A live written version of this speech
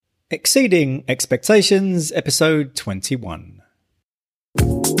Exceeding Expectations, episode 21.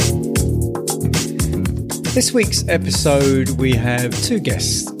 This week's episode, we have two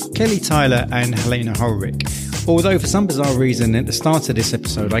guests, Kelly Tyler and Helena Holrick. Although for some bizarre reason at the start of this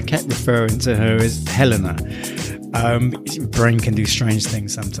episode, I kept referring to her as Helena. Brain can do strange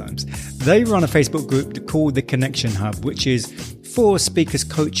things sometimes. They run a Facebook group called The Connection Hub, which is for speakers,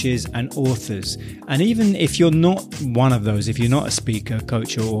 coaches and authors. And even if you're not one of those, if you're not a speaker,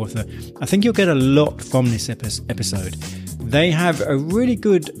 coach or author, I think you'll get a lot from this episode. They have a really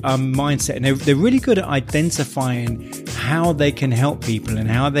good mindset, and they're really good at identifying how they can help people and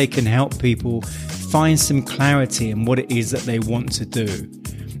how they can help people find some clarity in what it is that they want to do.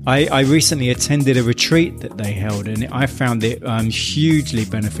 I recently attended a retreat that they held, and I found it hugely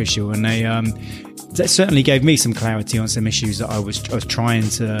beneficial, and that certainly gave me some clarity on some issues that I was trying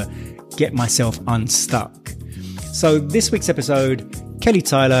to get myself unstuck. So this week's episode, Kelly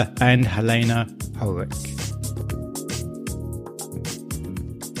Tyler and Helena Holrick.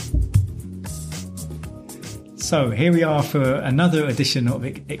 So here we are for another edition of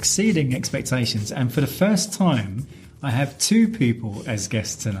Exceeding Expectations, and for the first time I have two people as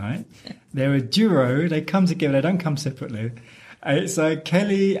guests tonight. They're a duo. They come together. They don't come separately. It's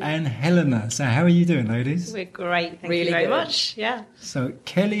Kelly and Helena. So how are you doing, ladies? We're great. Thank you very much. Yeah. So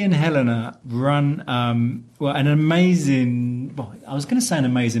Kelly and Helena run an amazing, I was going to say an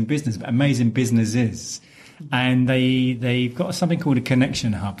amazing business, but amazing businesses. And they've got something called a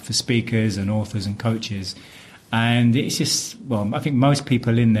Connection Hub for speakers and authors and coaches. And it's just, I think most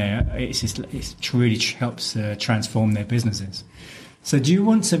people in there, it really helps transform their businesses. So do you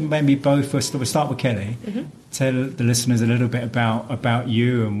want to maybe we'll start with Kelly, tell the listeners a little bit about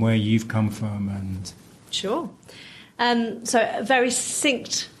you and where you've come from? And Sure. So a very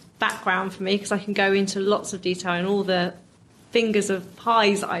succinct background for me, because I can go into lots of detail in all the fingers of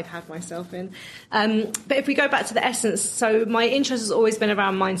pies that I've had myself in. But if we go back to the essence, so my interest has always been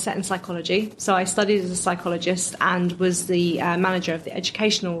around mindset and psychology. So I studied as a psychologist and was the manager of the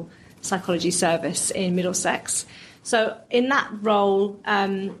educational psychology service in Middlesex. So in that role,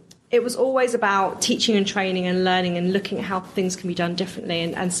 it was always about teaching and training and learning and looking at how things can be done differently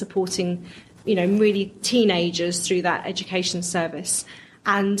and supporting, really teenagers through that education service.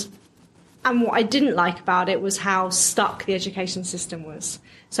 And what I didn't like about it was how stuck the education system was.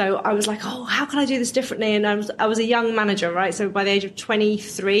 So I was like, how can I do this differently? And I was a young manager, right? So by the age of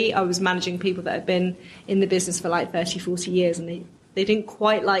 23, I was managing people that had been in the business for like 30, 40 years, and they didn't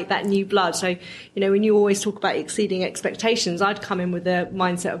quite like that new blood. So, when you always talk about exceeding expectations, I'd come in with a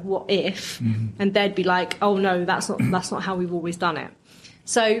mindset of what if, and they'd be like, oh no, that's not how we've always done it.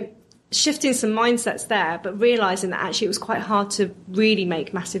 So shifting some mindsets there, but realising that actually it was quite hard to really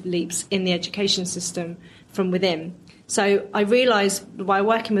make massive leaps in the education system from within. So I realised by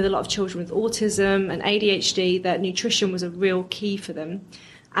working with a lot of children with autism and ADHD that nutrition was a real key for them.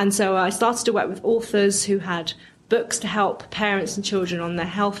 And so I started to work with authors who had books to help parents and children on their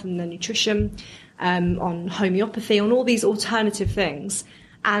health and their nutrition, on homeopathy, on all these alternative things.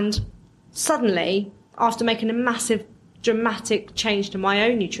 And suddenly, after making a massive dramatic change to my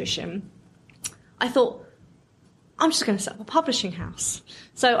own nutrition, I thought, I'm just going to set up a publishing house.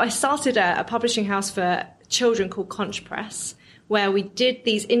 So I started a publishing house for children called Conch Press, where we did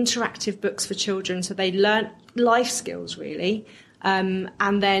these interactive books for children so they learnt life skills, really,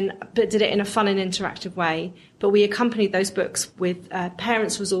 but did it in a fun and interactive way. But we accompanied those books with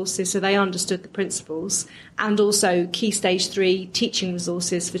parents' resources so they understood the principles, and also Key Stage 3 teaching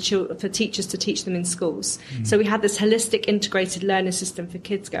resources for teachers to teach them in schools. So we had this holistic integrated learning system for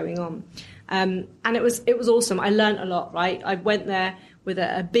kids going on. And it was awesome. I learned a lot, right? I went there with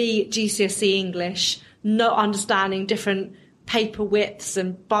a B GCSE English, not understanding different paper widths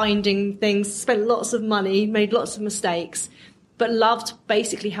and binding things, spent lots of money, made lots of mistakes, but loved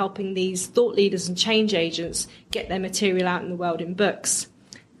basically helping these thought leaders and change agents get their material out in the world in books.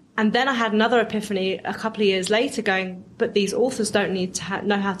 And then I had another epiphany a couple of years later going, but these authors don't need to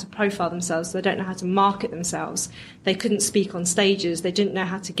know how to profile themselves. They don't know how to market themselves. They couldn't speak on stages. They didn't know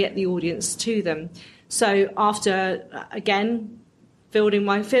how to get the audience to them. So after, again, feeling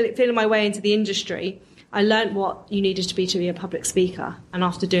my way into the industry, I learned what you needed to be a public speaker. And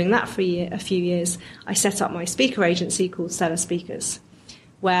after doing that for a few years, I set up my speaker agency called Stellar Speakers,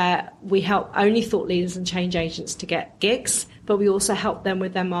 where we help only thought leaders and change agents to get gigs, but we also help them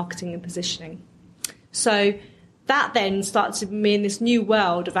with their marketing and positioning. So that then started me in this new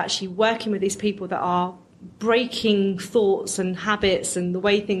world of actually working with these people that are breaking thoughts and habits and the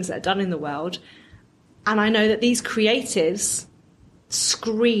way things are done in the world. And I know that these creatives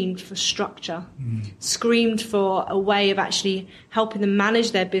screamed for structure, screamed for a way of actually helping them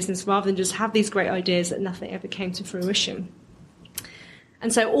manage their business rather than just have these great ideas that nothing ever came to fruition.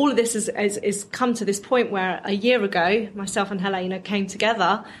 And so all of this is come to this point where a year ago, myself and Helena came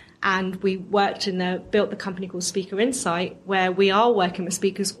together and we built the company called Speaker Insight, where we are working with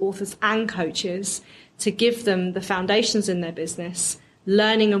speakers, authors and coaches to give them the foundations in their business,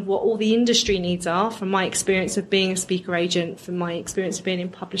 learning of what all the industry needs are, from my experience of being a speaker agent, from my experience of being in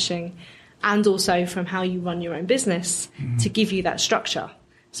publishing, and also from how you run your own business to give you that structure.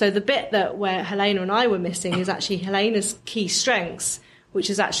 So the bit where Helena and I were missing is actually Helena's key strengths, which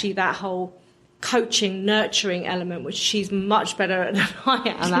is actually that whole coaching, nurturing element, which she's much better than I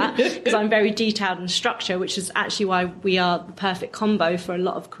am at, because I'm very detailed and structured, which is actually why we are the perfect combo for a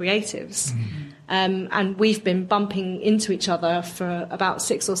lot of creatives. And we've been bumping into each other for about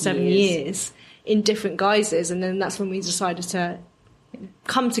 6 or 7 years in different guises. And then that's when we decided to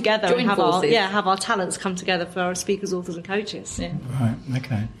come together and have our talents come together for our speakers, authors and coaches. Yeah. Right,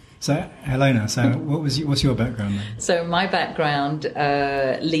 okay. So, Helena, what's your background then? So my background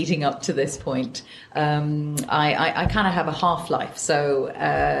leading up to this point, I kind of have a half-life. So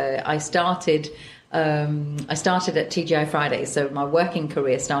I started at TGI Fridays, so my working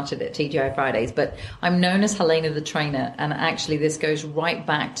career started at TGI Fridays, but I'm known as Helena the Trainer, and actually this goes right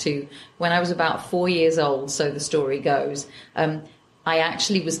back to when I was about 4 years old, so the story goes. I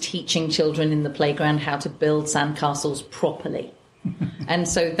actually was teaching children in the playground how to build sandcastles properly. And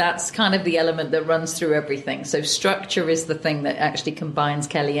so that's kind of the element that runs through everything. So structure is the thing that actually combines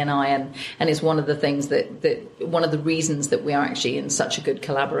Kelly and I, and is one of the things that one of the reasons that we are actually in such a good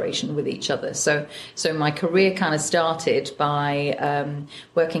collaboration with each other. So my career kind of started by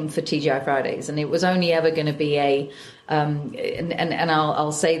working for TGI Fridays, and it was only ever going to be and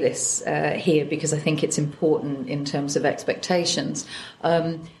I'll say this here because I think it's important in terms of expectations.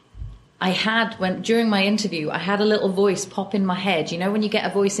 During my interview, I had a little voice pop in my head. You know, when you get a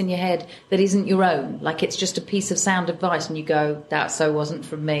voice in your head that isn't your own, like it's just a piece of sound advice and you go, that so wasn't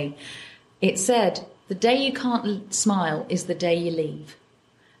from me. It said, the day you can't smile is the day you leave.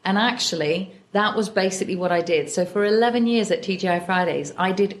 And actually, that was basically what I did. So for 11 years at TGI Fridays,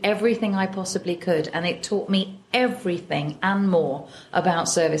 I did everything I possibly could, and it taught me everything and more about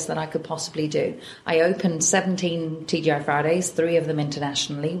service that I could possibly do. I opened 17 TGI Fridays, 3 of them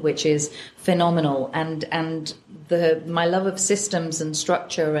internationally, which is phenomenal. And my love of systems and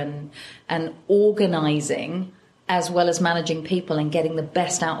structure and organizing, as well as managing people and getting the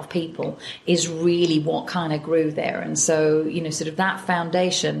best out of people, is really what kind of grew there. And so, sort of that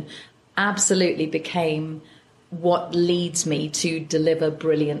foundation absolutely became what leads me to deliver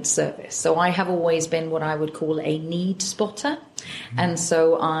brilliant service. So I have always been what I would call a need spotter. And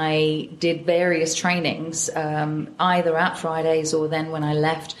so I did various trainings, either at Fridays or then when I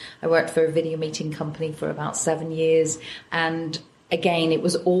left, I worked for a video meeting company for about 7 years. And again, it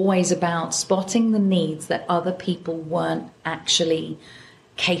was always about spotting the needs that other people weren't actually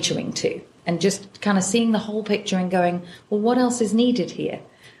catering to, and just kind of seeing the whole picture and going, well, what else is needed here?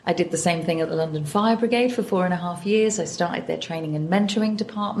 I did the same thing at the London Fire Brigade for 4.5 years. I started their training and mentoring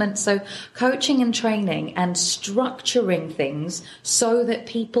department. So coaching and training and structuring things so that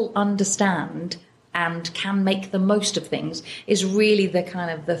people understand and can make the most of things is really the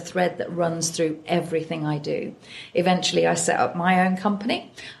kind of the thread that runs through everything I do. Eventually, I set up my own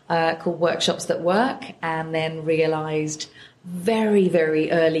company called Workshops That Work, and then realized very,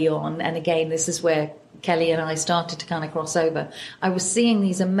 very early on, and again, this is where Kelly and I started to kind of cross over. I was seeing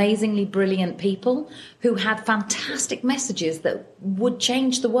these amazingly brilliant people who had fantastic messages that would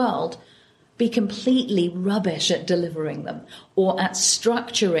change the world, be completely rubbish at delivering them or at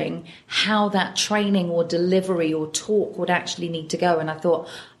structuring how that training or delivery or talk would actually need to go. And I thought,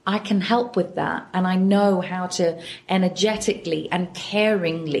 I can help with that. And I know how to energetically and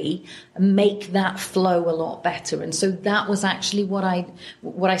caringly make that flow a lot better. And so that was actually what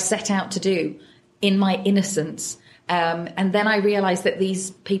I set out to do in my innocence. And then I realized that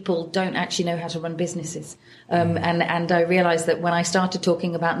these people don't actually know how to run businesses. And I realized that when I started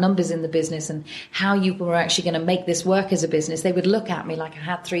talking about numbers in the business and how you were actually going to make this work as a business, they would look at me like I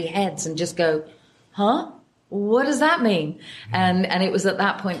had 3 heads and just go, huh? What does that mean? And it was at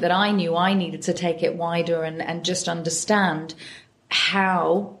that point that I knew I needed to take it wider and just understand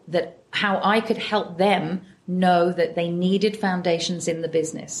how I could help them know that they needed foundations in the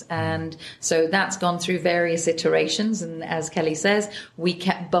business. And so that's gone through various iterations. And as Kelly says, we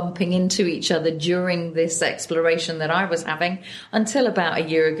kept bumping into each other during this exploration that I was having until about a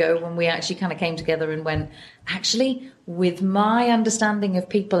year ago, when we actually kind of came together and went, actually, with my understanding of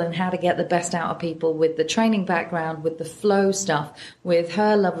people and how to get the best out of people, with the training background, with the flow stuff, with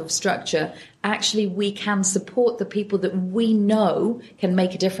her love of structure, actually we can support the people that we know can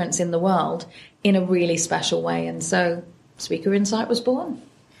make a difference in the world in a really special way. And so Speaker Insight was born.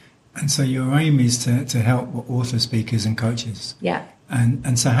 And so your aim is to help authors, speakers and coaches. Yeah.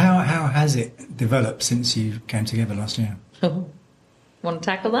 And so how has it developed since you came together last year? Want to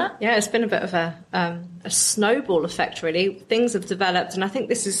tackle that? Yeah, it's been a bit of a snowball effect, really. Things have developed, and I think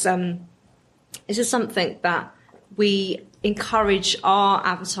this is something that we encourage our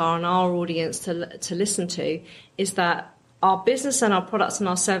avatar and our audience to listen to, is that our business and our products and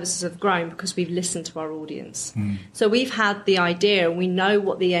our services have grown because we've listened to our audience. So we've had the idea, and we know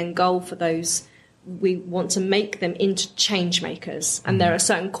what the end goal for those. We want to make them into change makers, and there are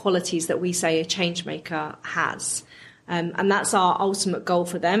certain qualities that we say a change maker has. And that's our ultimate goal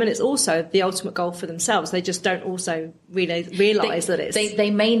for them. And it's also the ultimate goal for themselves. They just don't also realise that it's... They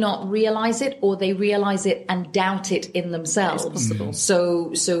may not realise it, or they realise it and doubt it in themselves. It's possible.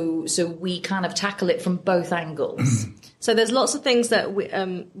 So we kind of tackle it from both angles. So there's lots of things that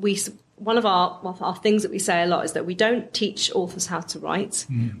we one of our things that we say a lot is that we don't teach authors how to write.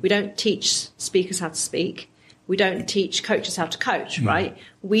 We don't teach speakers how to speak. We don't teach coaches how to coach, right?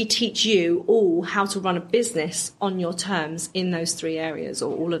 We teach you all how to run a business on your terms in those three areas,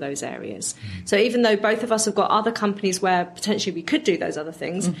 or all of those areas. So even though both of us have got other companies where potentially we could do those other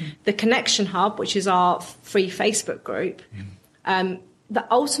things, the Connection Hub, which is our free Facebook group, the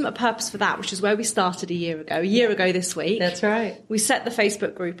ultimate purpose for that, which is where we started a year ago this week. That's right. We set the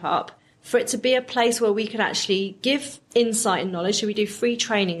Facebook group up for it to be a place where we could actually give insight and knowledge. So we do free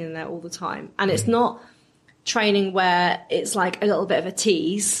training in there all the time. And it's not training where it's like a little bit of a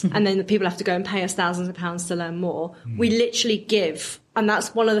tease and then the people have to go and pay us thousands of pounds to learn more. We literally give, and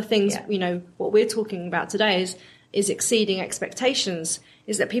that's one of the things, what we're talking about today is exceeding expectations,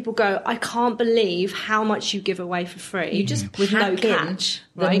 is that people go, I can't believe how much you give away for free. You just with no pack in catch,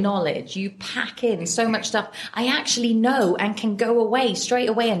 the right? knowledge. You pack in so much stuff. I actually know and can go away straight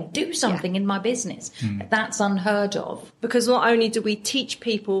away and do something in my business. That's unheard of. Because not only do we teach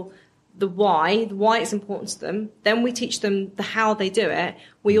people the why it's important to them, then we teach them the how they do it.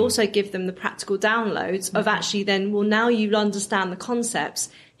 We also give them the practical downloads of actually then, well, now you understand the concepts.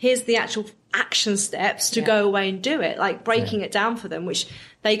 Here's the actual action steps to go away and do it, like breaking it down for them, which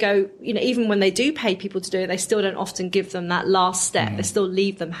they go, even when they do pay people to do it, they still don't often give them that last step. They still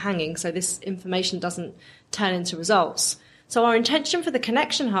leave them hanging. So this information doesn't turn into results. So our intention for the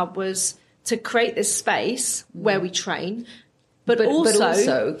Connection Hub was to create this space where we train, but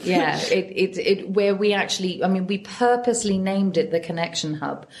also where we actually, we purposely named it the Connection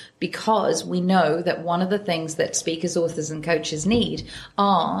Hub because we know that one of the things that speakers, authors and coaches need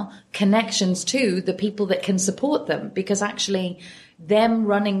are connections to the people that can support them, because actually them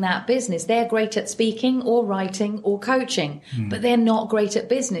running that business, they're great at speaking or writing or coaching, but they're not great at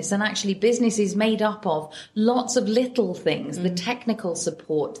business. And actually business is made up of lots of little things, the technical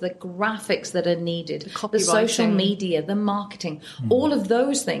support, the graphics that are needed, the social media, the marketing, all of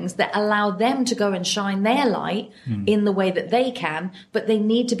those things that allow them to go and shine their light in the way that they can, but they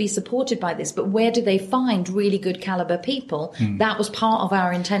need to be supported by this. But where do they find really good caliber people? That was part of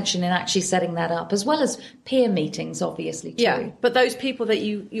our intention in actually setting that up, as well as peer meetings, obviously, too. Yeah, but those people that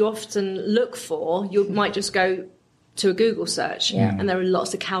you often look for, you might just go to a Google search, and there are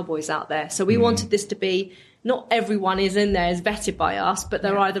lots of cowboys out there. So we wanted this to be, not everyone is in there is vetted by us, but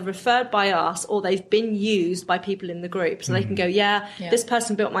they're either referred by us or they've been used by people in the group. So they can go, this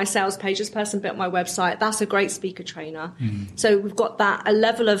person built my sales page, this person built my website, that's a great speaker trainer. So we've got that, a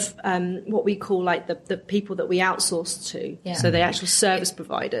level of what we call like the people that we outsource to. So the actual service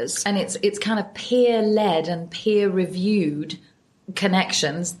providers. And it's kind of peer-led and peer-reviewed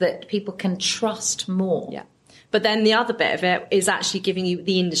connections that people can trust more. Yeah. But then the other bit of it is actually giving you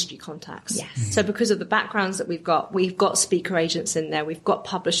the industry contacts. Yes. So because of the backgrounds that we've got speaker agents in there, we've got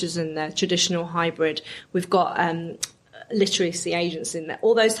publishers in there, traditional, hybrid, we've got literacy agents in there,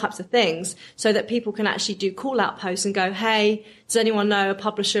 all those types of things, so that people can actually do call-out posts and go, hey, does anyone know a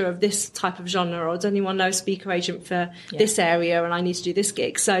publisher of this type of genre, or does anyone know a speaker agent for this area and I need to do this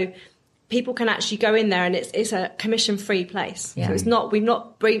gig? So people can actually go in there and it's a commission-free place. Yeah. So it's not, we've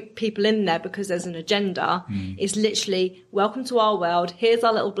not bring people in there because there's an agenda. It's literally, welcome to our world. Here's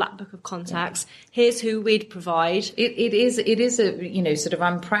our little black book of contacts. Here's who we'd provide. It is a, sort of,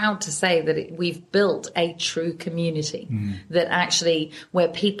 I'm proud to say that we've built a true community that actually, where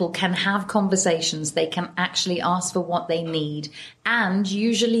people can have conversations, they can actually ask for what they need and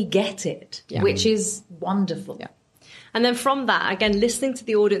usually get it, which is wonderful. Yeah. And then from that, again, listening to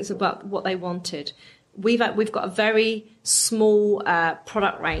the audience about what they wanted, we've got a very small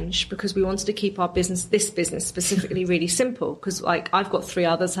product range because we wanted to keep this business specifically really simple, because like I've got 3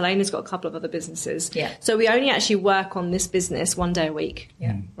 others, Helena's got a couple of other businesses. Yeah. So we only actually work on this business 1 day a week.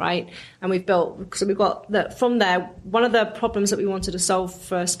 Yeah. Right. And we've got that from there. One of the problems that we wanted to solve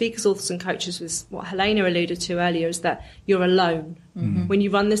for speakers, authors and coaches was what Helena alluded to earlier, is that you're alone. When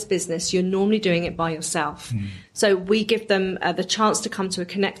you run this business, you're normally doing it by yourself. So we give them the chance to come to a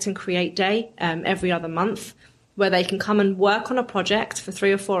Connect and Create Day every other month, where they can come and work on a project for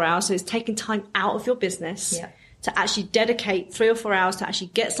 3 or 4 hours. So it's taking time out of your business to actually dedicate 3 or 4 hours to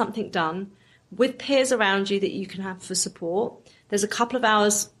actually get something done with peers around you that you can have for support. There's a couple of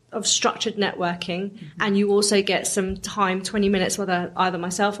hours of structured networking, and you also get some time, 20 minutes, whether either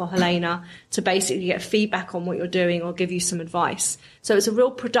myself or Helena, to basically get feedback on what you're doing or give you some advice. So it's a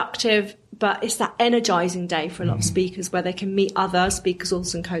real productive, but it's that energizing day for a lot of speakers where they can meet other speakers,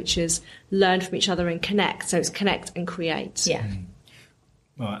 authors and coaches, learn from each other and connect. So it's Connect and Create. Yeah.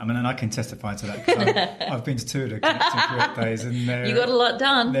 Well, I mean, and I can testify to that because I've been to 2 of the Connect and Create days, and you got a lot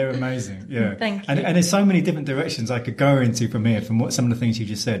done. They're amazing. Yeah, Thank you. And there's so many different directions I could go into from here, from what some of the things you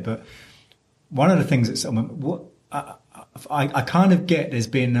just said. But one of the things that I kind of get, there's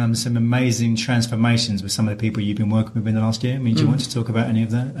been some amazing transformations with some of the people you've been working with in the last year. I mean, do you want to talk about any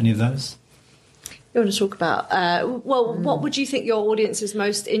of those? You want to talk about, what would you think your audience is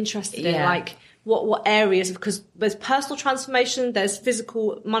most interested in? Like, what areas? Because there's personal transformation, there's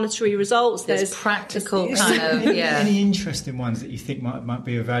physical monetary results, there's practical kind of, Any interesting ones that you think might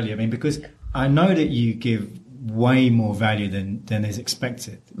be of value? I mean, because I know that you give way more value than is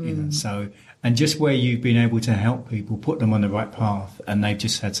expected, you know, so, and just where you've been able to help people, put them on the right path, and they've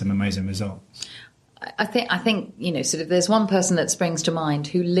just had some amazing results. I think, sort of, there's one person that springs to mind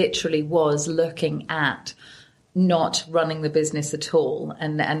who literally was looking at not running the business at all,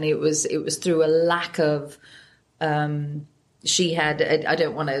 and it was through a lack of she had, I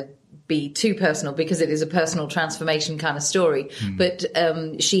don't want to be too personal because it is a personal transformation kind of story, but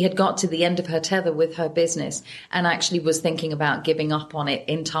she had got to the end of her tether with her business and actually was thinking about giving up on it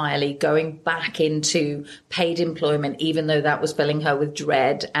entirely, going back into paid employment, even though that was filling her with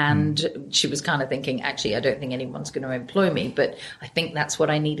dread. And she was kind of thinking, actually, I don't think anyone's going to employ me, but I think that's what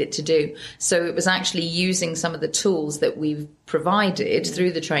I needed to do. So it was actually using some of the tools that we've provided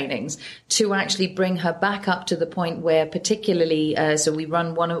through the trainings to actually bring her back up to the point where, particularly, so we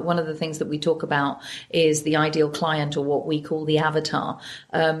run one of the things that we talk about is the ideal client, or what we call the avatar.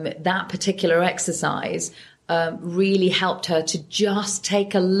 That particular exercise really helped her to just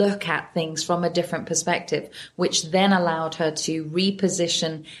take a look at things from a different perspective, which then allowed her to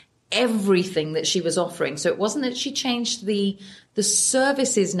reposition everything that she was offering. So it wasn't that she changed the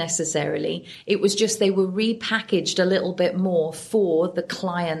services necessarily. It was just they were repackaged a little bit more for the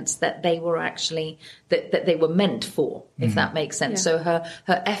clients that they were actually that they were meant for, if that makes sense. So her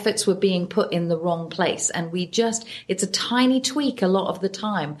efforts were being put in the wrong place, and it's a tiny tweak a lot of the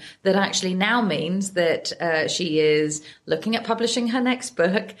time that actually now means that she is looking at publishing her next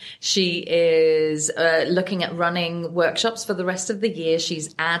book. She is looking at running workshops for the rest of the year.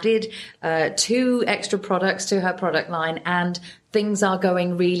 She's added 2 extra products to her product line, and things are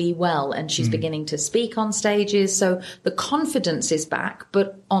going really well, and she's beginning to speak on stages. So the confidence is back.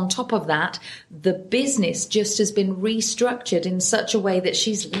 But on top of that, the business just has been restructured in such a way that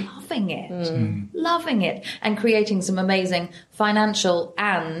she's loving it, and creating some amazing financial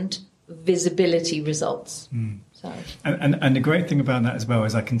and visibility results. So. And the great thing about that as well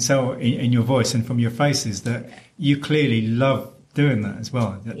is I can tell in your voice and from your faces that you clearly love doing that as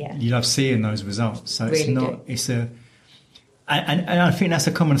well. You love seeing those results. So it's really And I think that's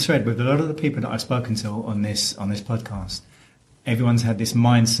a common thread with a lot of the people that I've spoken to on this podcast. Everyone's had this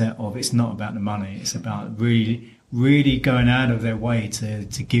mindset of it's not about the money. It's about really, really going out of their way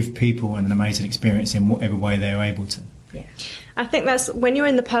to give people an amazing experience in whatever way they're able to. Yeah. I think that's when you're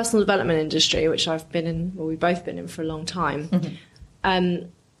in the personal development industry, which I've been in, well, we've both been in for a long time.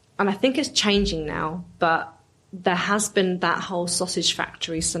 And I think it's changing now, but there has been that whole sausage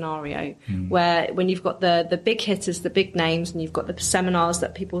factory scenario where when you've got the big hitters, the big names, and you've got the seminars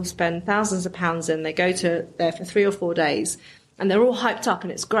that people spend thousands of pounds in, they go to there for 3 or 4 days and they're all hyped up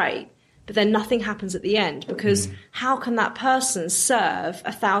and it's great. but then nothing happens at the end, because how can that person serve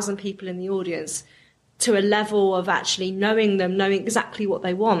 1,000 people in the audience to a level of actually knowing them, knowing exactly what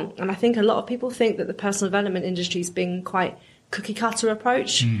they want? And I think a lot of people think that the personal development industry is being quite cookie cutter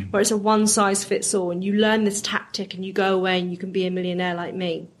approach, where it's a one size fits all, and you learn this tactic and you go away and you can be a millionaire like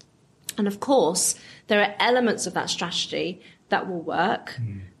me. And of course, there are elements of that strategy that will work,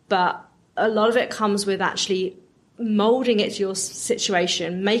 but a lot of it comes with actually molding it to your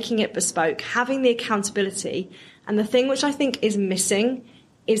situation, making it bespoke, having the accountability. And the thing which I think is missing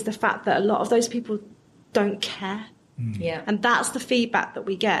is the fact that a lot of those people don't care. Yeah. And that's the feedback that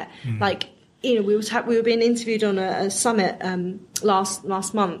we get. Like, you know, we were being interviewed on a summit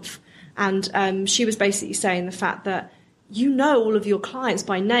last month, and she was basically saying the fact that you know all of your clients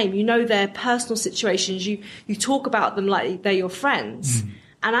by name, you know their personal situations, you talk about them like they're your friends.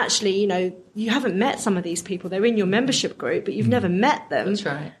 And actually, you know, you haven't met some of these people. They're in your membership group, but you've never met them. That's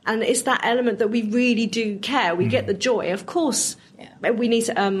right. And it's that element that we really do care. We get the joy. Of course, we need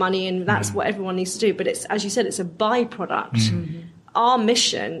to earn money, and that's what everyone needs to do. But it's, as you said, it's a byproduct. Our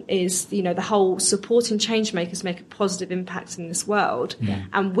mission is, you know, the whole supporting change makers make a positive impact in this world.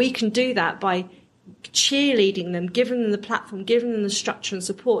 And we can do that by cheerleading them, giving them the platform, giving them the structure and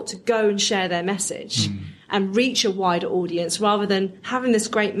support to go and share their message and reach a wider audience, rather than having this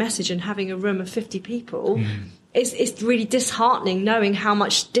great message and having a room of 50 people. It's really disheartening knowing how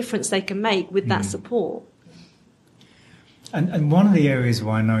much difference they can make with that support. And one of the areas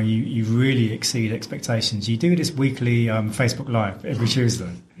where I know you really exceed expectations, you do this weekly Facebook Live every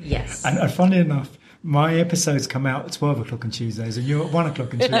Tuesday. Yes. And funnily enough, my episodes come out at 12 o'clock on Tuesdays, and you're at 1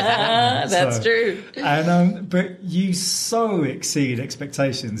 o'clock on Tuesdays. That's true. And but you so exceed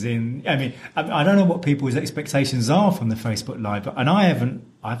expectations in. I mean, I don't know what people's expectations are from the Facebook Live, and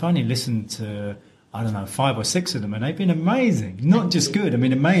I've only listened to, I don't know, 5 or 6 of them, and they've been amazing. Not just good, I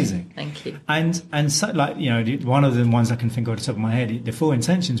mean, amazing. Thank you. And so, like, you know, one of the ones I can think of at the top of my head, the Full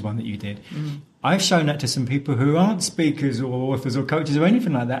Intentions one that you did. I've shown that to some people who aren't speakers or authors or coaches or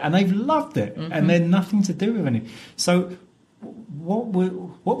anything like that, and they've loved it, and they're nothing to do with anything. So, what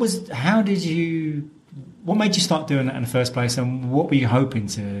made you start doing that in the first place, and what were you hoping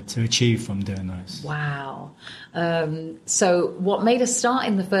to achieve from doing those? Wow. So what made us start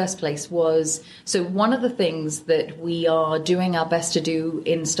in the first place was, so one of the things that we are doing our best to do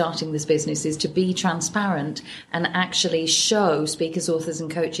in starting this business is to be transparent and actually show speakers, authors and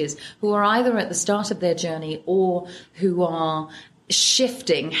coaches who are either at the start of their journey or who are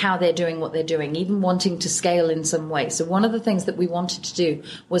shifting how they're doing what they're doing, even wanting to scale in some way. So one of the things that we wanted to do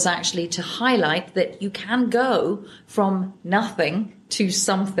was actually to highlight that you can go from nothing to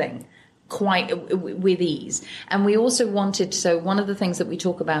something quite with ease. And we also wanted, so one of the things that we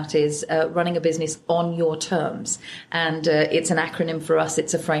talk about is running a business on your terms. And it's an acronym for us.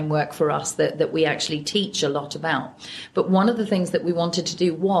 It's a framework for us that we actually teach a lot about. But one of the things that we wanted to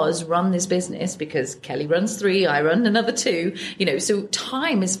do was run this business, because Kelly runs 3, I run another 2, you know, so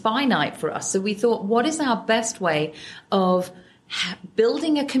time is finite for us. So we thought, what is our best way of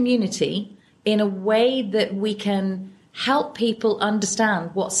building a community in a way that we can help people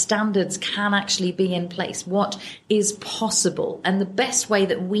understand what standards can actually be in place, what is possible. And the best way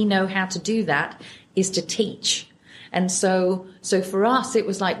that we know how to do that is to teach. And so for us, it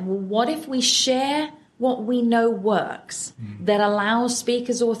was like, well, what if we share what we know works that allows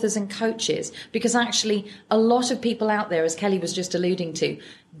speakers, authors and coaches? Because actually a lot of people out there, as Kelly was just alluding to,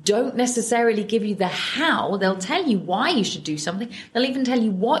 don't necessarily give you the how. They'll tell you why you should do something. They'll even tell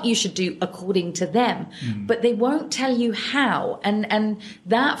you what you should do according to them, but they won't tell you how. And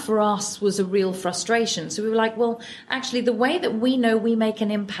that for us was a real frustration. So we were like, well, actually the way that we know we make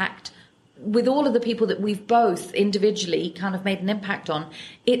an impact with all of the people that we've both individually kind of made an impact on,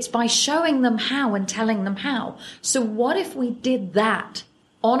 it's by showing them how and telling them how. So what if we did that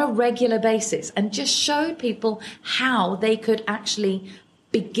on a regular basis and just showed people how they could actually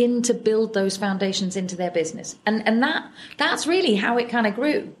begin to build those foundations into their business? And that's really how it kind of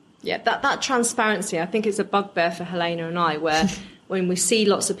grew. Yeah, that transparency, I think, is a bugbear for Helena and I, where when we see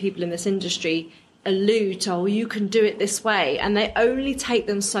lots of people in this industry allude to, oh, you can do it this way, and they only take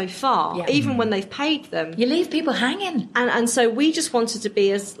them so far, even when they've paid them. You leave people hanging. And so we just wanted to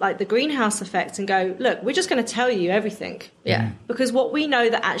be as like the greenhouse effect and go, look, we're just going to tell you everything. Yeah. Because what we know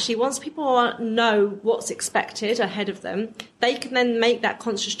that actually once people know what's expected ahead of them, they can then make that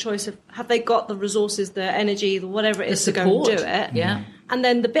conscious choice of, have they got the resources, the energy, the whatever it is to go and do it. Yeah. And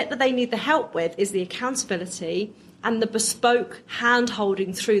then the bit that they need the help with is the accountability and the bespoke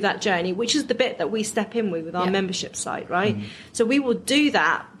hand-holding through that journey, which is the bit that we step in with our membership site, right? So we will do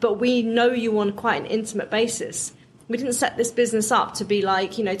that, but we know you on quite an intimate basis. We didn't set this business up to be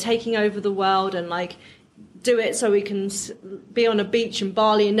like, you know, taking over the world and like do it so we can be on a beach in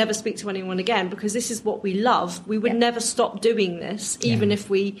Bali and never speak to anyone again, because this is what we love. We would never stop doing this, even if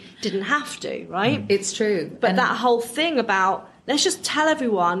we didn't have to, right? It's true. But that whole thing about, let's just tell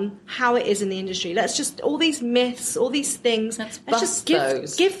everyone how it is in the industry. Let's just, all these myths, all these things, let's just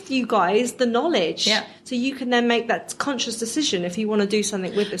give you guys the knowledge so you can then make that conscious decision if you want to do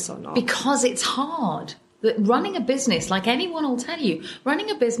something with this or not. Because it's hard. That running a business, like anyone will tell you,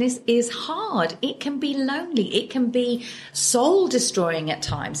 running a business is hard. It can be lonely. It can be soul destroying at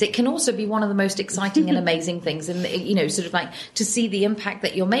times. It can also be one of the most exciting and amazing things, and you know, sort of like to see the impact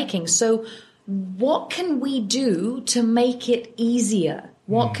that you're making. So what can we do to make it easier?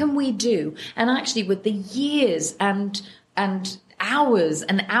 What can we do? And actually with the years and hours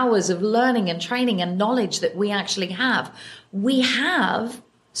and hours of learning and training and knowledge that we actually have, we have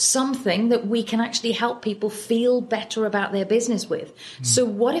something that we can actually help people feel better about their business with. So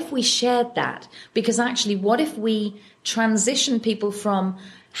what if we shared that? Because actually, what if we transition people from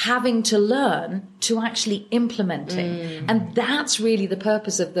having to learn to actually implementing? And that's really the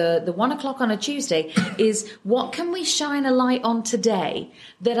purpose of the 1 o'clock on a Tuesday, is what can we shine a light on today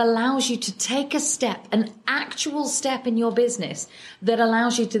that allows you to take a step, an actual step in your business that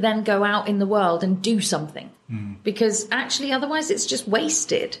allows you to then go out in the world and do something. Because actually otherwise it's just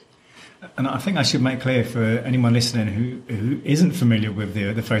wasted. And I think I should make clear for anyone listening who isn't familiar with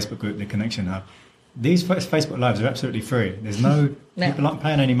the Facebook group, the Connection Hub, these Facebook Lives are absolutely free. There's no people aren't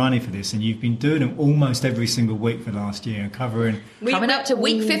paying any money for this, and you've been doing them almost every single week for the last year, covering coming up to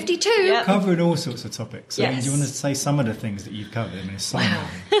week 52, covering all sorts of topics. So do you want to say some of the things that you've covered? I mean, it's so many.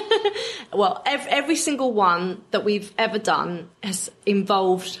 Well, every single one that we've ever done has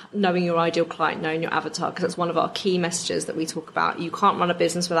involved knowing your ideal client, knowing your avatar, because that's one of our key messages that we talk about. You can't run a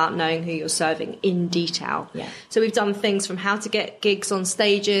business without knowing who you're serving in detail. So we've done things from how to get gigs on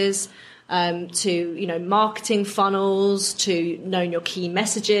stages, to, you know, marketing funnels, to knowing your key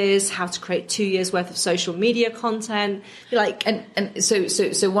messages, how to create 2 years worth of social media content. Like, and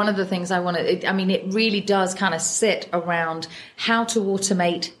so one of the things I want to, I mean, it really does kind of sit around how to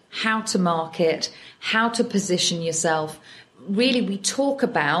automate, how to market, how to position yourself. Really, we talk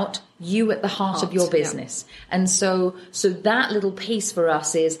about you at the heart of your business. And so that little piece for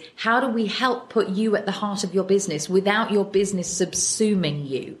us is, how do we help put you at the heart of your business without your business subsuming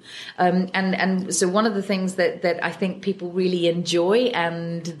you? And so one of the things that I think people really enjoy,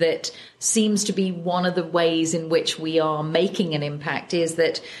 and that seems to be one of the ways in which we are making an impact, is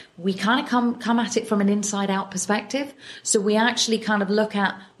that we kind of come at it from an inside out perspective. So we actually kind of look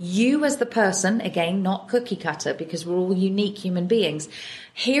at you as the person, again, not cookie cutter, because we're all unique human beings.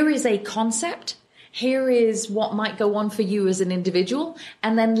 Here is a concept. Here is what might go on for you as an individual.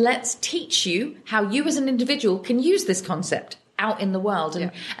 And then let's teach you how you as an individual can use this concept out in the world.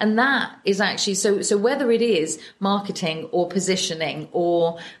 And that is actually, so whether it is marketing or positioning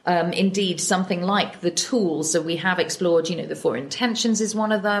or indeed something like the tools. So we have explored, you know, the 4 intentions is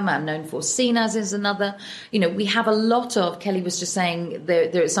one of them. I'm known for seen as is another. You know, we have a lot of, Kelly was just saying,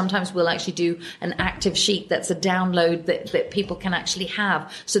 there sometimes we'll actually do an active sheet that's a download that people can actually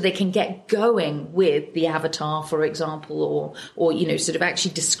have, so they can get going with the avatar, for example, or you know, sort of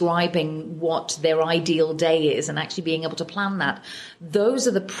actually describing what their ideal day is and actually being able to plan that. Those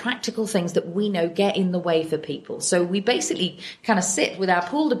are the practical things that we know get in the way for people. So we basically kind of sit with our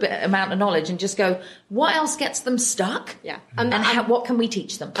pooled amount of knowledge and just go, what else gets them stuck? And what can we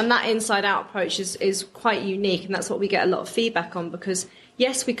teach them? And that inside out approach is quite unique, and that's what we get a lot of feedback on, because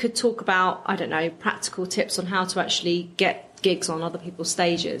yes, we could talk about, I don't know, practical tips on how to actually get gigs on other people's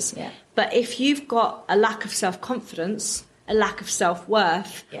stages. But if you've got a lack of self-confidence, a lack of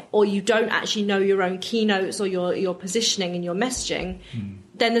self-worth, or you don't actually know your own keynotes or your positioning and your messaging,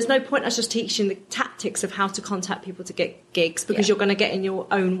 then there's no point us just teaching the tactics of how to contact people to get gigs, because you're going to get in your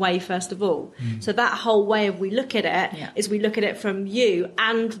own way first of all. So that whole way of we look at it is we look at it from you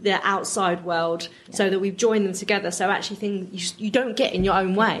and the outside world, so that we've joined them together. So actually you don't get in your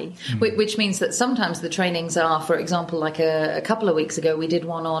own way. Which means that sometimes the trainings are, for example, like a couple of weeks ago, we did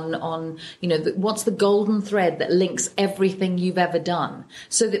one on you know, what's the golden thread that links everything you've ever done,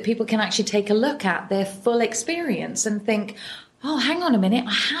 so that people can actually take a look at their full experience and think, oh, hang on a minute,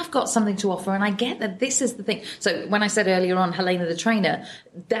 I have got something to offer, and I get that this is the thing. So when I said earlier on, Helena the trainer,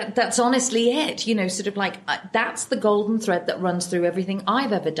 that's honestly it, you know, sort of like, that's the golden thread that runs through everything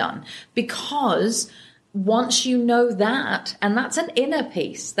I've ever done. Because once you know that, and that's an inner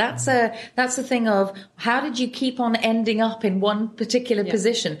piece, that's a thing of, how did you keep on ending up in one particular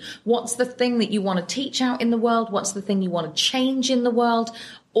position? What's the thing that you want to teach out in the world? What's the thing you want to change in the world?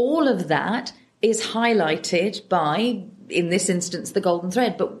 All of that is highlighted by, in this instance, the golden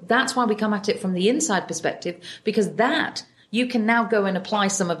thread. But that's why we come at it from the inside perspective, because that you can now go and apply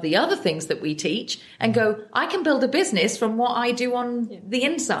some of the other things that we teach and go, I can build a business from what I do on the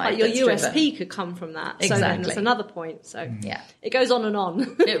inside. Like your USP could come from that. Exactly. So then that's another point. So yeah, it goes on and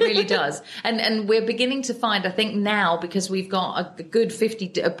on. It really does. And we're beginning to find, I think now, because we've got a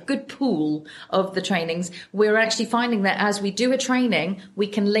good pool of the trainings, we're actually finding that as we do a training, we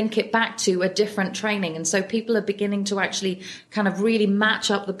can link it back to a different training. And so people are beginning to actually kind of really match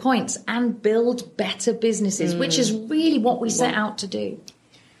up the points and build better businesses, which is really what we set out to do.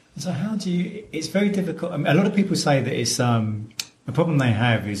 So how do you, it's very difficult. I mean, a lot of people say that it's, the problem they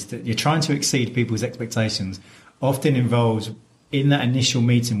have is that you're trying to exceed people's expectations, often involves in that initial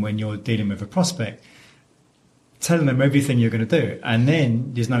meeting when you're dealing with a prospect, telling them everything you're going to do. And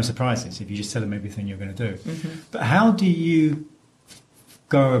then there's no surprises if you just tell them everything you're going to do. Mm-hmm. But how do you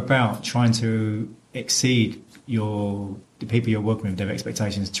go about trying to exceed the people you're working with, their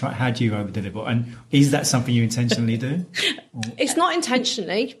expectations? How do you over-deliver? And is that something you intentionally do? It's not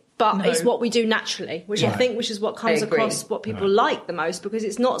intentionally, but it's what we do naturally, which I think, which is what comes across what people like the most, because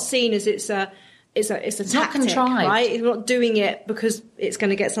it's not seen as it's a tactic, not contrived, right? It's not doing it because it's going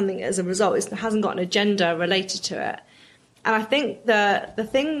to get something as a result. It hasn't got an agenda related to it. And I think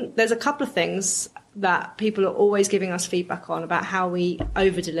there's a couple of things that people are always giving us feedback on about how we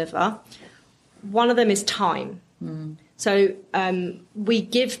over-deliver. One of them is time. So we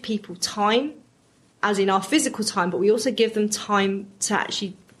give people time, as in our physical time, but we also give them time to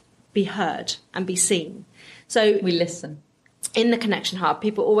actually be heard and be seen. So we listen. In the Connection Hub,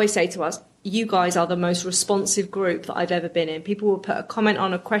 people always say to us, you guys are the most responsive group that I've ever been in. People will put a comment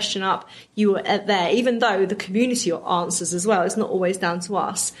on, a question up, you were there, even though the community answers as well. It's not always down to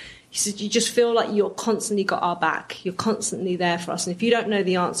us. You just feel like you're constantly got our back. You're constantly there for us. And if you don't know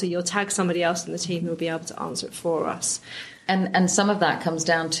the answer, you'll tag somebody else in the team who will be able to answer it for us. And some of that comes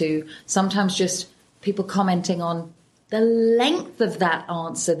down to sometimes just people commenting on the length of that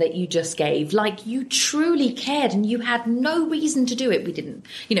answer that you just gave. Like you truly cared and you had no reason to do it. We didn't.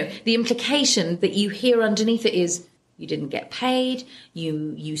 The implication that you hear underneath it is, you didn't get paid.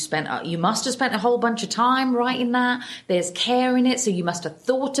 You must have spent a whole bunch of time writing that. There's care in it, so you must have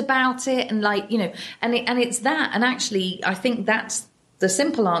thought about it, and and it's that. And actually, I think that's the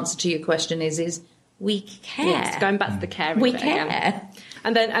simple answer to your question is we care. Yes, going back to the care. We care. Again.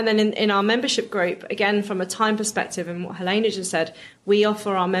 And then in our membership group, again, from a time perspective, and what Helena just said, we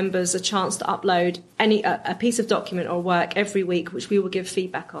offer our members a chance to upload a piece of document or work every week, which we will give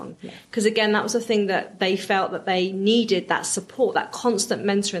feedback on. Because again, that was a thing that they felt that they needed, that support, that constant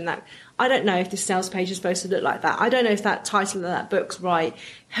mentoring. That I don't know if this sales page is supposed to look like that. I don't know if that title of that book's right.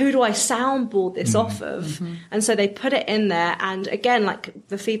 Who do I soundboard this off of? Mm-hmm. And so they put it in there. And again, like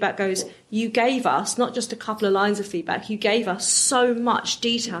the feedback goes, you gave us not just a couple of lines of feedback, you gave us so much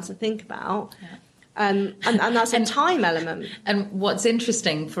detail to think about. Yeah. And that's a time element. And what's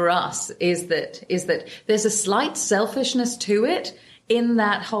interesting for us is that there's a slight selfishness to it in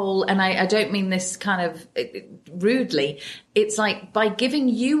that whole, and I don't mean this kind of rudely, it's like by giving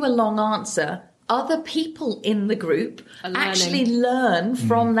you a long answer, other people in the group actually learn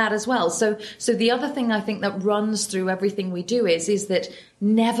from that as well. So the other thing I think that runs through everything we do is that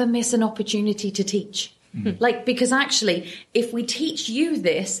never miss an opportunity to teach. Because actually, if we teach you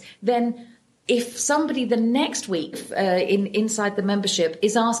this, then if somebody the next week inside the membership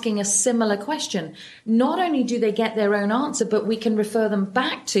is asking a similar question, not only do they get their own answer, but we can refer them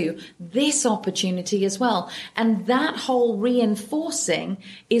back to this opportunity as well. And that whole reinforcing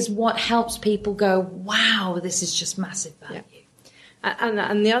is what helps people go, wow, this is just massive value. Yeah.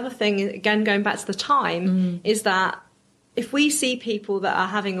 And the other thing, again, going back to the time, is that if we see people that are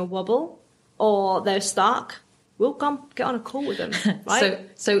having a wobble or they're stuck, we'll come get on a call with them, right?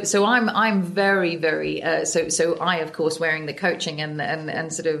 So I'm very, very so I of course wearing the coaching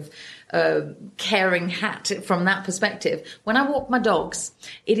and sort of caring hat from that perspective. When I walk my dogs,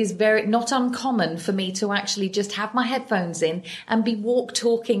 it is very not uncommon for me to actually just have my headphones in and be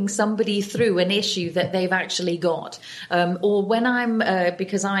talking somebody through an issue that they've actually got. Or when I'm,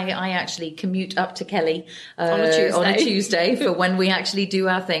 because I actually commute up to Kelly on a Tuesday for when we actually do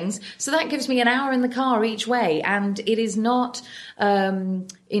our things. So that gives me an hour in the car each way. And it is not,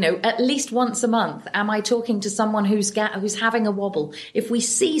 at least once a month, am I talking to someone who's having a wobble? If we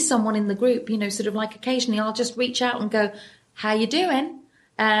see someone in the group, sort of like occasionally I'll just reach out and go, how you doing?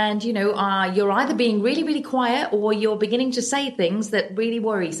 And, you're either being really, really quiet or you're beginning to say things that really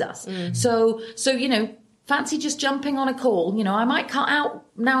worries us. So, fancy just jumping on a call? You know, I might cut out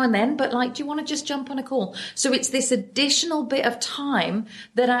now and then, but like, do you want to just jump on a call? So it's this additional bit of time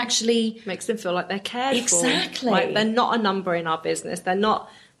that actually makes them feel like they're cared for. Exactly. Like they're not a number in our business. They're not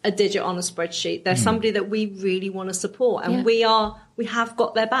a digit on a spreadsheet. They're somebody that we really want to support, and we have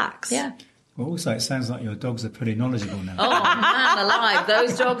got their backs. Yeah. Well, also, it sounds like your dogs are pretty knowledgeable now. Oh, man alive.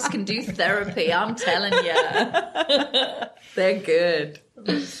 Those dogs can do therapy, I'm telling you. They're good.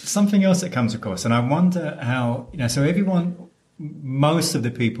 Something else that comes across, and I wonder how, so most of the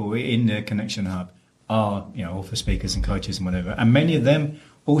people in the Connection Hub are, author speakers and coaches and whatever, and many of them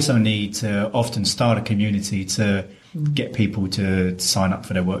also need to often start a community to get people to sign up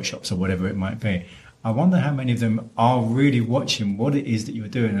for their workshops or whatever it might be. I wonder how many of them are really watching what it is that you're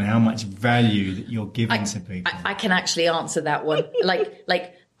doing and how much value that you're giving to people. I can actually answer that one.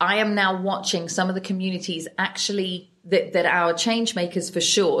 like I am now watching some of the communities actually that our change makers for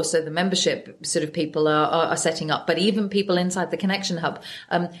sure. So the membership sort of people are setting up, but even people inside the Connection Hub.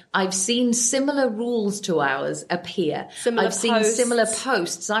 I've seen similar rules to ours appear. I've seen similar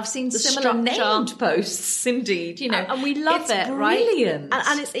posts. I've seen similar named posts, indeed, and we love it, brilliant. Right?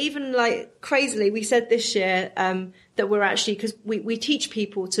 And it's even like crazily, we said this year, that we're actually, because we teach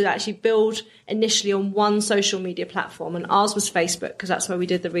people to actually build initially on one social media platform, and ours was Facebook, because that's where we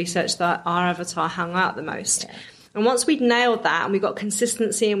did the research that our avatar hung out the most. Yeah. And once we'd nailed that and we got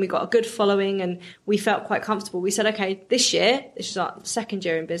consistency and we got a good following and we felt quite comfortable, we said, okay, this is our second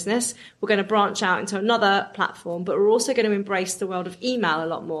year in business. We're going to branch out into another platform, but we're also going to embrace the world of email a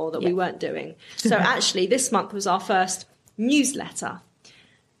lot more that we weren't doing. So actually this month was our first newsletter.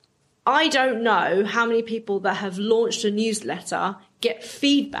 I don't know how many people that have launched a newsletter get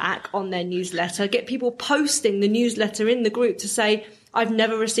feedback on their newsletter, get people posting the newsletter in the group to say, I've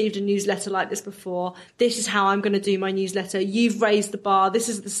never received a newsletter like this before. This is how I'm going to do my newsletter. You've raised the bar. This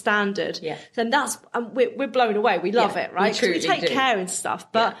is the standard. Yeah. And that's, we're blown away. We love it, right? We take care and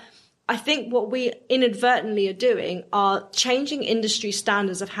stuff. But I think what we inadvertently are doing are changing industry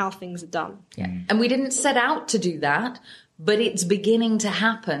standards of how things are done. Yeah. And we didn't set out to do that, but it's beginning to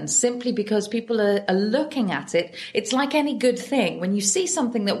happen simply because people are looking at it. It's like any good thing. When you see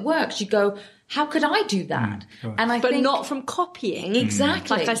something that works, you go, how could I do that? And I think not from copying.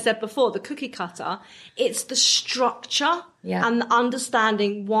 Exactly. Like I said before, the cookie cutter, it's the structure and the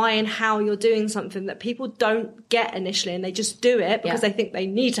understanding why and how you're doing something that people don't get initially, and they just do it because they think they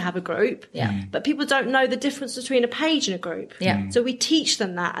need to have a group. Yeah. But people don't know the difference between a page and a group. Yeah. So we teach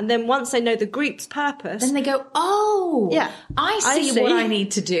them that, and then once they know the group's purpose, then they go, I see what I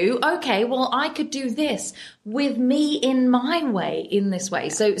need to do. Okay, well, I could do this with me in my way, in this way.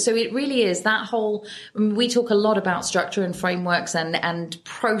 So it really is that whole, we talk a lot about structure and frameworks and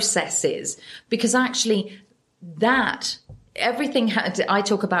processes, because actually that everything I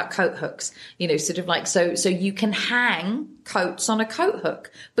talk about coat hooks, sort of like, so you can hang coats on a coat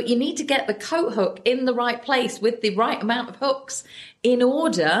hook, but you need to get the coat hook in the right place with the right amount of hooks in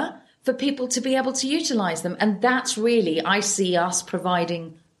order for people to be able to utilize them. And that's really, I see us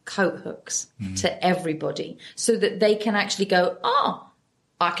providing coat hooks to everybody so that they can actually go,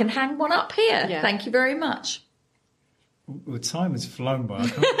 I can hang one up here. Yeah. Thank you very much. Well, time has flown by. I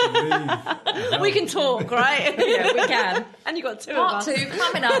can't believe we can talk, right? Yeah, we can. And you got two Part of us. 2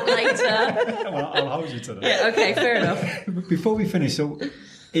 coming up later. Well, I'll hold you to that. Yeah, okay, fair enough. Before we finish, so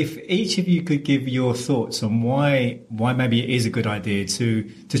if each of you could give your thoughts on why maybe it is a good idea to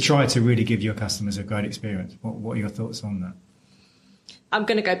try to really give your customers a great experience, what are your thoughts on that? I'm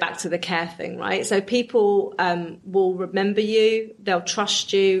going to go back to the care thing, right? So people will remember you, they'll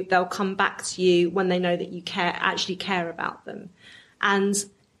trust you, they'll come back to you when they know that you actually care about them. And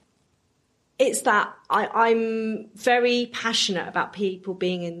it's that I'm very passionate about people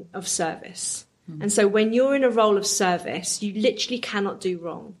being of service. And so when you're in a role of service, you literally cannot do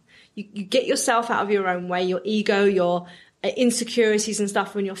wrong. You get yourself out of your own way, your ego, your insecurities and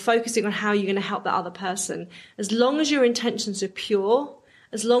stuff, when you're focusing on how you're going to help that other person. As long as your intentions are pure,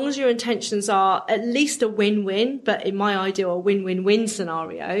 as long as your intentions are at least a win-win, but in my ideal, a win-win-win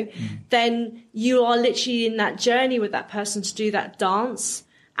scenario, then you are literally in that journey with that person to do that dance,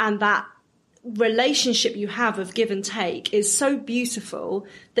 and that relationship you have of give and take is so beautiful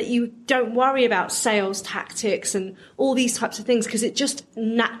that you don't worry about sales tactics and all these types of things, because it just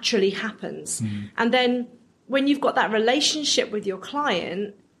naturally happens. And then when you've got that relationship with your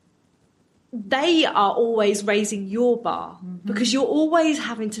client, they are always raising your bar, because you're always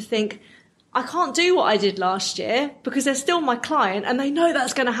having to think, I can't do what I did last year because they're still my client and they know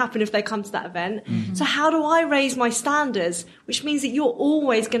that's going to happen if they come to that event. Mm-hmm. So how do I raise my standards? Which means that you're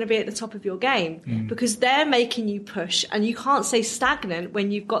always going to be at the top of your game because they're making you push, and you can't stay stagnant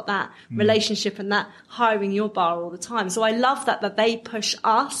when you've got that relationship and that hiring your bar all the time. So I love that they push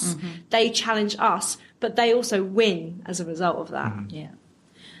us, they challenge us, but they also win as a result of that. Yeah.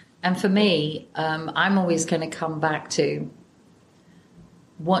 And for me, I'm always going to come back to,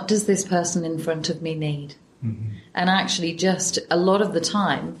 what does this person in front of me need? And actually, just a lot of the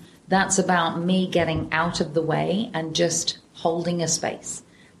time, that's about me getting out of the way and just holding a space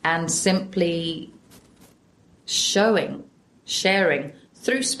and simply sharing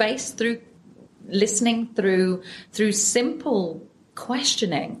through space, through listening, through simple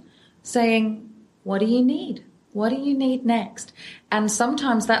questioning, saying, what do you need? What do you need next? And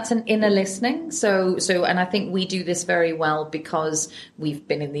sometimes that's an inner listening. So, and I think we do this very well because we've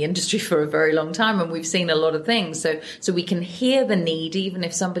been in the industry for a very long time and we've seen a lot of things. So we can hear the need even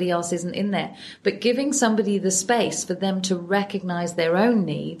if somebody else isn't in there. But giving somebody the space for them to recognize their own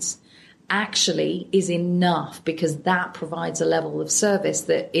needs actually is enough, because that provides a level of service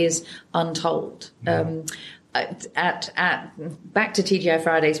that is untold. Back to TGI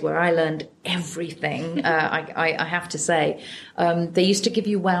Fridays, where I learned everything, I have to say, they used to give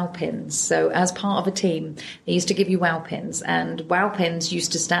you wow pins. So as part of a team, they used to give you wow pins, and wow pins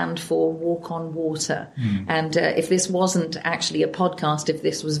used to stand for walk on water. And if this wasn't actually a podcast, if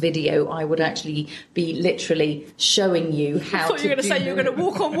this was video, I would actually be literally showing you how. I thought you were going to say you were going to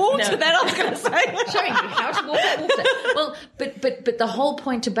walk on water. No. Then I was going to say showing you how to walk on water. Well, but the whole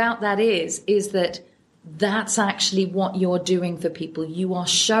point about that is that that's actually what you're doing for people. You are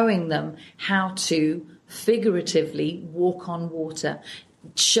showing them how to figuratively walk on water,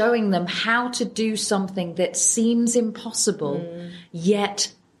 showing them how to do something that seems impossible,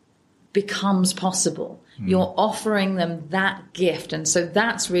 yet becomes possible. You're offering them that gift. And so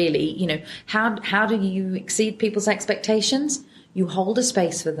that's really, how do you exceed people's expectations? You hold a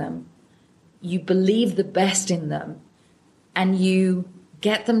space for them. You believe the best in them, and you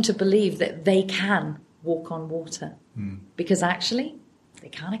get them to believe that they can walk on water, because actually they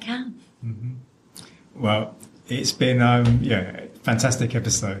kind of can. Well, it's been fantastic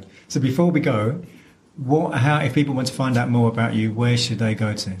episode. So before we go, if people want to find out more about you, where should they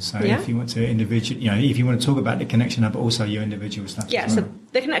go to? So if you want to if you want to talk about the Connection Hub, but also your individual stuff. Yeah, so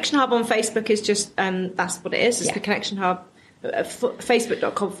the Connection Hub on Facebook is just that's what it is. It's the Connection Hub.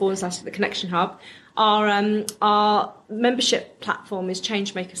 Facebook.com/the Connection Hub. Our membership platform is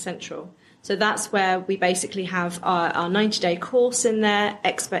Changemaker Central. So that's where we basically have our 90-day course in there,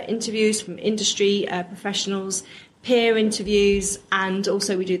 expert interviews from industry professionals, peer interviews, and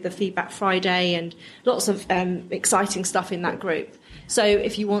also we do the Feedback Friday and lots of exciting stuff in that group. So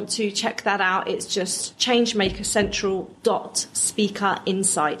if you want to check that out, it's just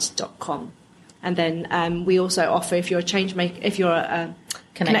changemakercentral.speakerinsight.com. And then we also offer, if you're a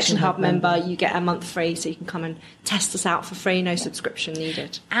Connection Hub member, you get a month free, so you can come and test us out for free, no subscription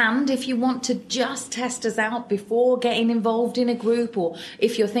needed. And if you want to just test us out before getting involved in a group, or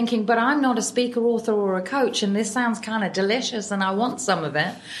if you're thinking, but I'm not a speaker, author, or a coach, and this sounds kind of delicious and I want some of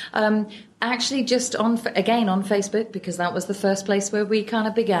it, actually just on Facebook, because that was the first place where we kind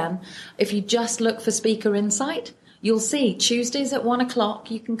of began, if you just look for Speaker Insight, you'll see Tuesdays at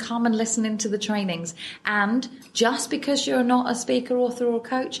 1:00, you can come and listen into the trainings. And just because you're not a speaker, author, or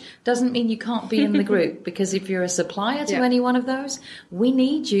coach doesn't mean you can't be in the group. Because if you're a supplier to any one of those, we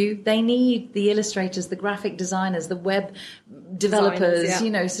need you. They need the illustrators, the graphic designers, the web developers,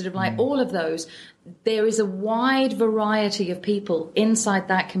 sort of like all of those. There is a wide variety of people inside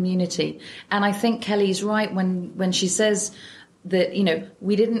that community. And I think Kelly's right when she says that,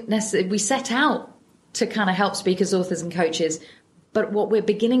 we set out to kind of help speakers, authors, and coaches. But what we're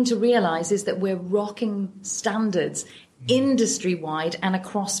beginning to realize is that we're rocking standards industry-wide and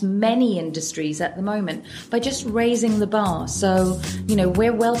across many industries at the moment by just raising the bar. So,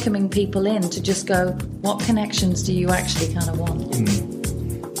 we're welcoming people in to just go, what connections do you actually kind of want?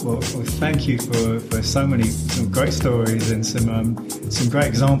 Well, thank you for some great stories and some great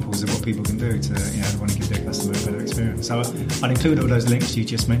examples of what people can do to want to give their customer a better experience. So I'll include all those links you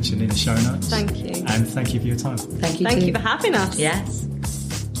just mentioned in the show notes. Thank you. And thank you for your time. Thank you for having us. Yes.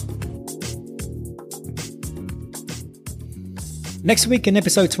 Next week in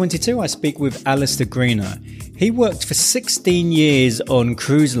episode 22, I speak with Alistair Greener. He worked for 16 years on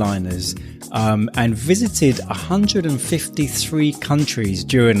cruise liners and visited 153 countries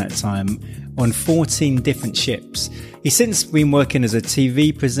during that time, on 14 different ships. He's since been working as a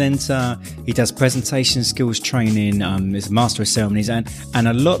TV presenter. He does presentation skills training, is a master of ceremonies, and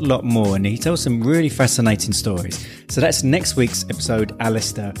a lot more. And he tells some really fascinating stories. So that's next week's episode,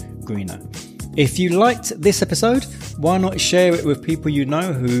 Alistair Greener. If you liked this episode, why not share it with people you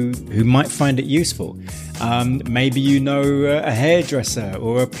know who might find it useful? Maybe you know a hairdresser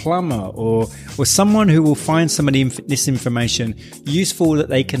or a plumber or someone who will find some of this information useful that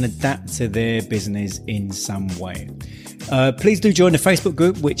they can adapt to their business in some way. Please do join the Facebook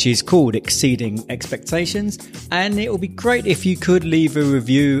group, which is called Exceeding Expectations, and it will be great if you could leave a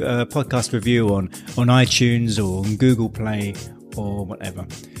review, a podcast review on iTunes or on Google Play or whatever.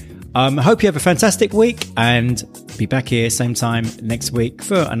 I hope you have a fantastic week, and be back here same time next week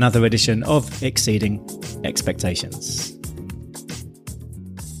for another edition of Exceeding Expectations.